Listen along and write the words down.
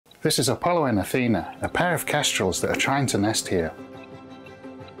This is Apollo and Athena, a pair of kestrels that are trying to nest here.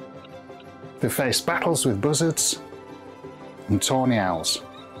 They've faced battles with buzzards and tawny owls,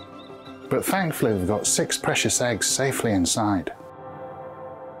 but thankfully they've got 6 precious eggs safely inside.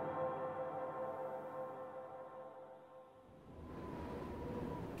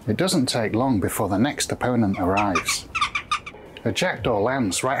 It doesn't take long before the next opponent arrives. A jackdaw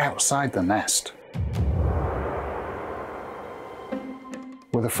lands right outside the nest.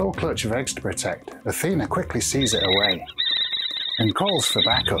 With a full clutch of eggs to protect, Athena quickly sees it away and calls for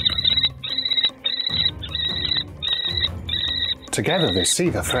backup. Together they see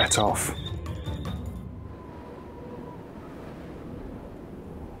the threat off.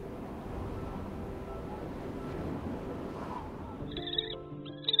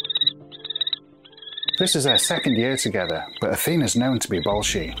 This is their second year together, but Athena's known to be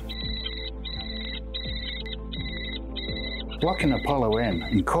bolshy. Locking Apollo in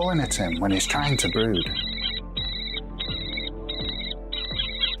and calling at him when he's trying to brood.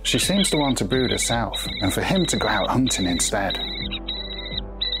 She seems to want to brood herself, and for him to go out hunting instead.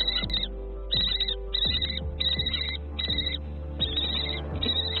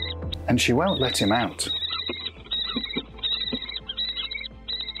 And she won't let him out.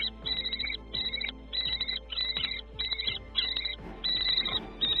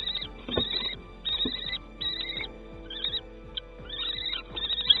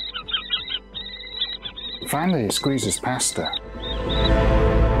 Finally, he squeezes past her,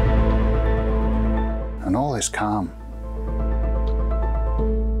 and all is calm.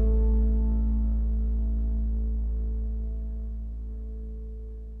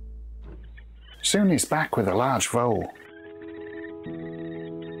 Soon he's back with a large vole.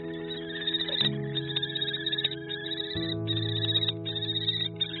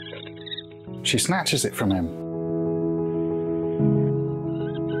 She snatches it from him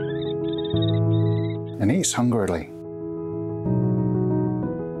and eats hungrily.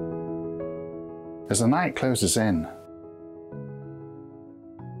 As the night closes in,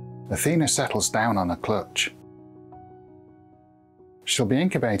 Athena settles down on a clutch. She'll be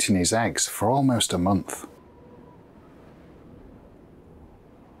incubating his eggs for almost a month.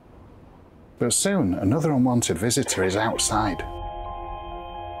 But soon another unwanted visitor is outside.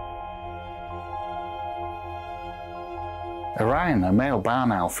 Orion, a male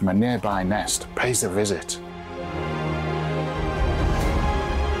barn owl from a nearby nest, pays a visit.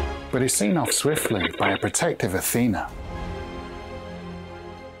 But is seen off swiftly by a protective Athena,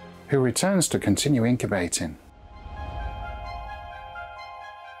 who returns to continue incubating.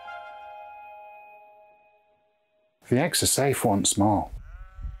 The eggs are safe once more.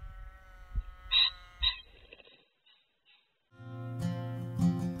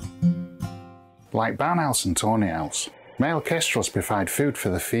 Like barn owls and tawny owls, male kestrels provide food for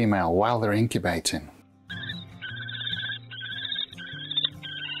the female while they're incubating.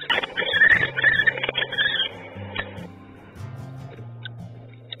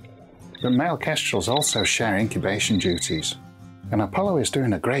 But male kestrels also share incubation duties, and Apollo is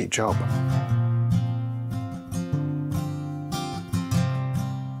doing a great job.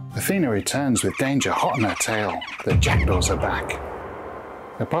 Athena returns with danger hot on her tail. The jackdaws are back.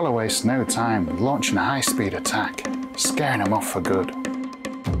 Apollo wastes no time launching a high-speed attack, scaring them off for good.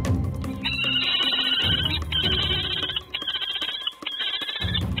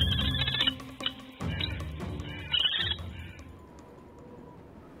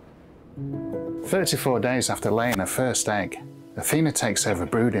 "34 days after laying her first egg, Athena takes over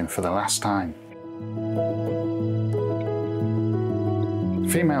brooding for the last time.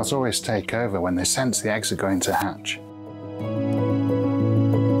 Females always take over when they sense the eggs are going to hatch.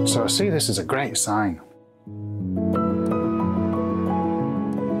 So I see this as a great sign.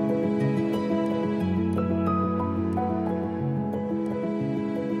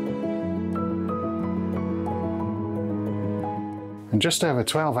 And just over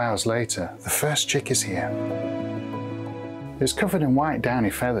 12 hours later, the first chick is here. It's covered in white downy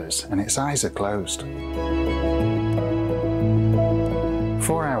feathers and its eyes are closed.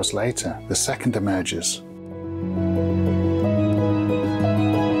 4 hours later, the second emerges.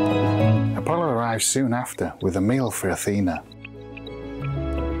 Apollo arrives soon after with a meal for Athena.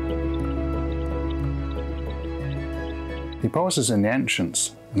 He pauses in the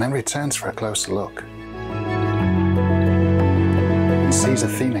entrance and then returns for a closer look. And sees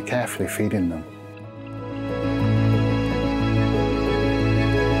Athena carefully feeding them.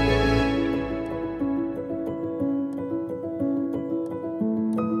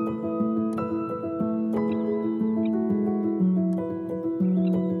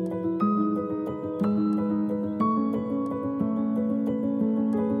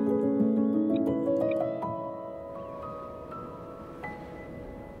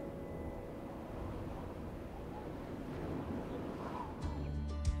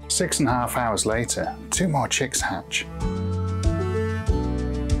 6.5 hours later, 2 more chicks hatch.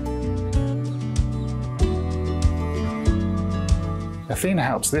 Athena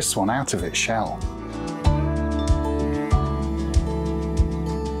helps this one out of its shell.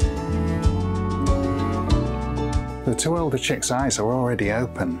 The 2 older chicks' eyes are already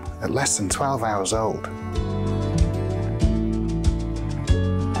open at less than 12 hours old.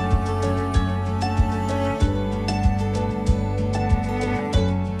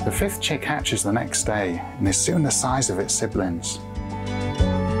 The 5th chick hatches the next day and is soon the size of its siblings.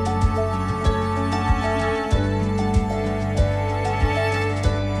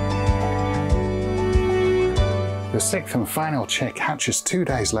 The 6th and final chick hatches 2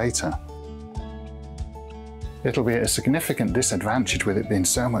 days later. It'll be at a significant disadvantage with it being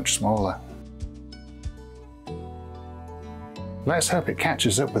so much smaller. Let's hope it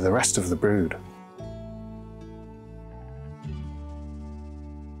catches up with the rest of the brood.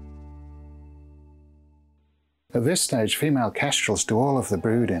 At this stage, female kestrels do all of the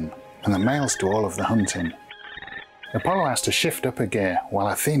brooding, and the males do all of the hunting. Apollo has to shift up a gear while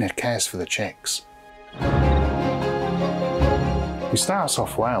Athena cares for the chicks. He starts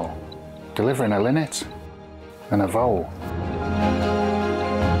off well, delivering a linnet and a vole.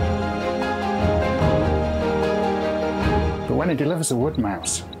 But when he delivers a wood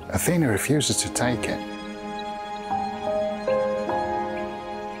mouse, Athena refuses to take it.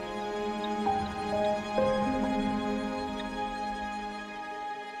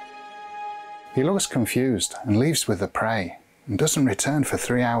 He looks confused and leaves with the prey and doesn't return for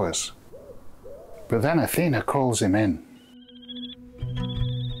 3 hours. But then Athena calls him in.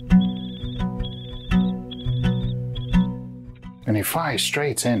 And he flies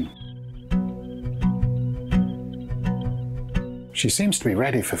straight in. She seems to be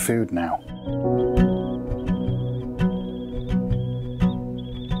ready for food now.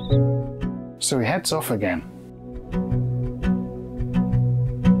 So he heads off again.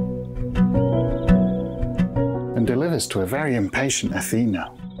 And delivers to a very impatient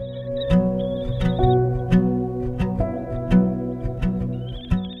Athena.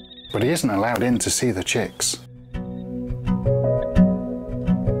 But he isn't allowed in to see the chicks.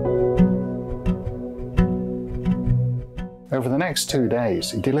 Over the next 2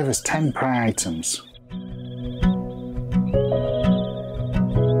 days, he delivers 10 prey items.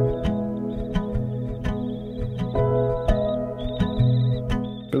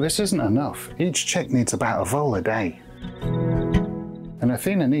 But this isn't enough. Each chick needs about a vole a day. And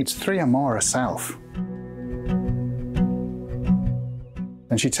Athena needs 3 or more herself.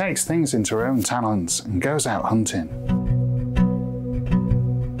 And she takes things into her own talons and goes out hunting.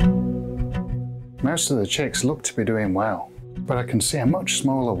 Most of the chicks look to be doing well, but I can see a much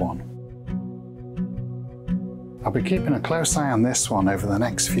smaller one. I'll be keeping a close eye on this one over the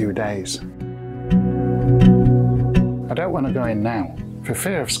next few days. I don't want to go in now, for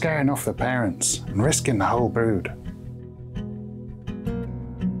fear of scaring off the parents and risking the whole brood.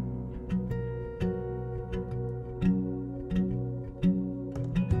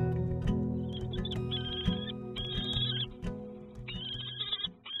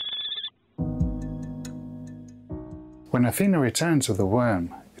 When Athena returns with the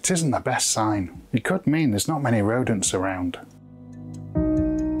worm, it isn't the best sign. It could mean there's not many rodents around.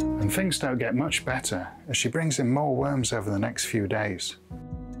 And things don't get much better as she brings in more worms over the next few days.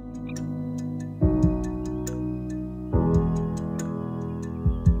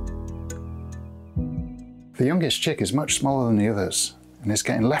 The youngest chick is much smaller than the others and is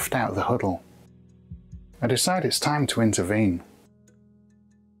getting left out of the huddle. I decide it's time to intervene.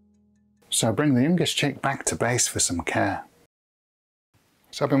 So I bring the youngest chick back to base for some care.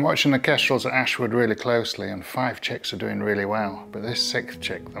 So I've been watching the kestrels at Ashwood really closely, and 5 chicks are doing really well, but this 6th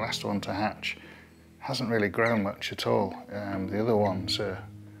chick, the last one to hatch, hasn't really grown much at all. The other ones are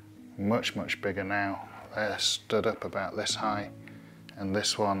much bigger now. They're stood up about this high, and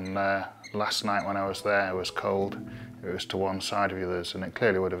this one last night when I was there was cold. It was to one side of the others, and it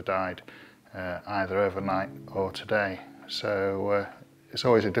clearly would have died either overnight or today. So it's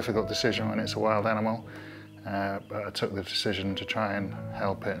always a difficult decision when it's a wild animal, but I took the decision to try and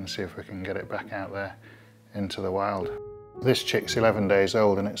help it and see if we can get it back out there into the wild. This chick's 11 days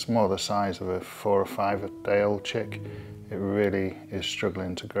old and it's more the size of a 4 or 5 day old chick. It really is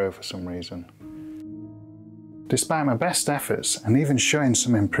struggling to grow for some reason. Despite my best efforts and even showing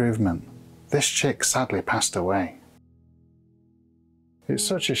some improvement, this chick sadly passed away. It's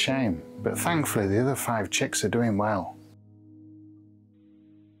such a shame, but thankfully the other 5 chicks are doing well.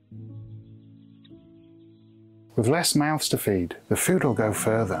 With less mouths to feed, the food will go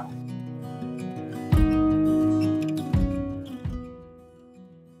further.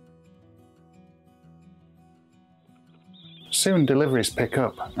 Soon deliveries pick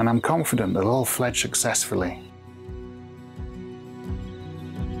up, and I'm confident they'll all fledge successfully.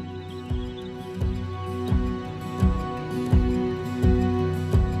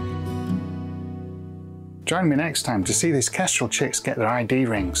 Join me next time to see these kestrel chicks get their ID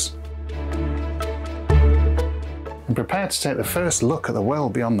rings. And prepare to take the first look at the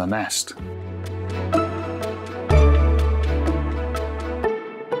world beyond the nest.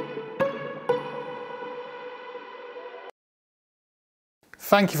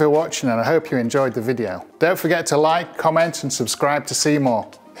 Thank you for watching, and I hope you enjoyed the video. Don't forget to like, comment and subscribe to see more.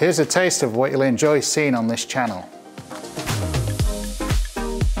 Here's a taste of what you'll enjoy seeing on this channel.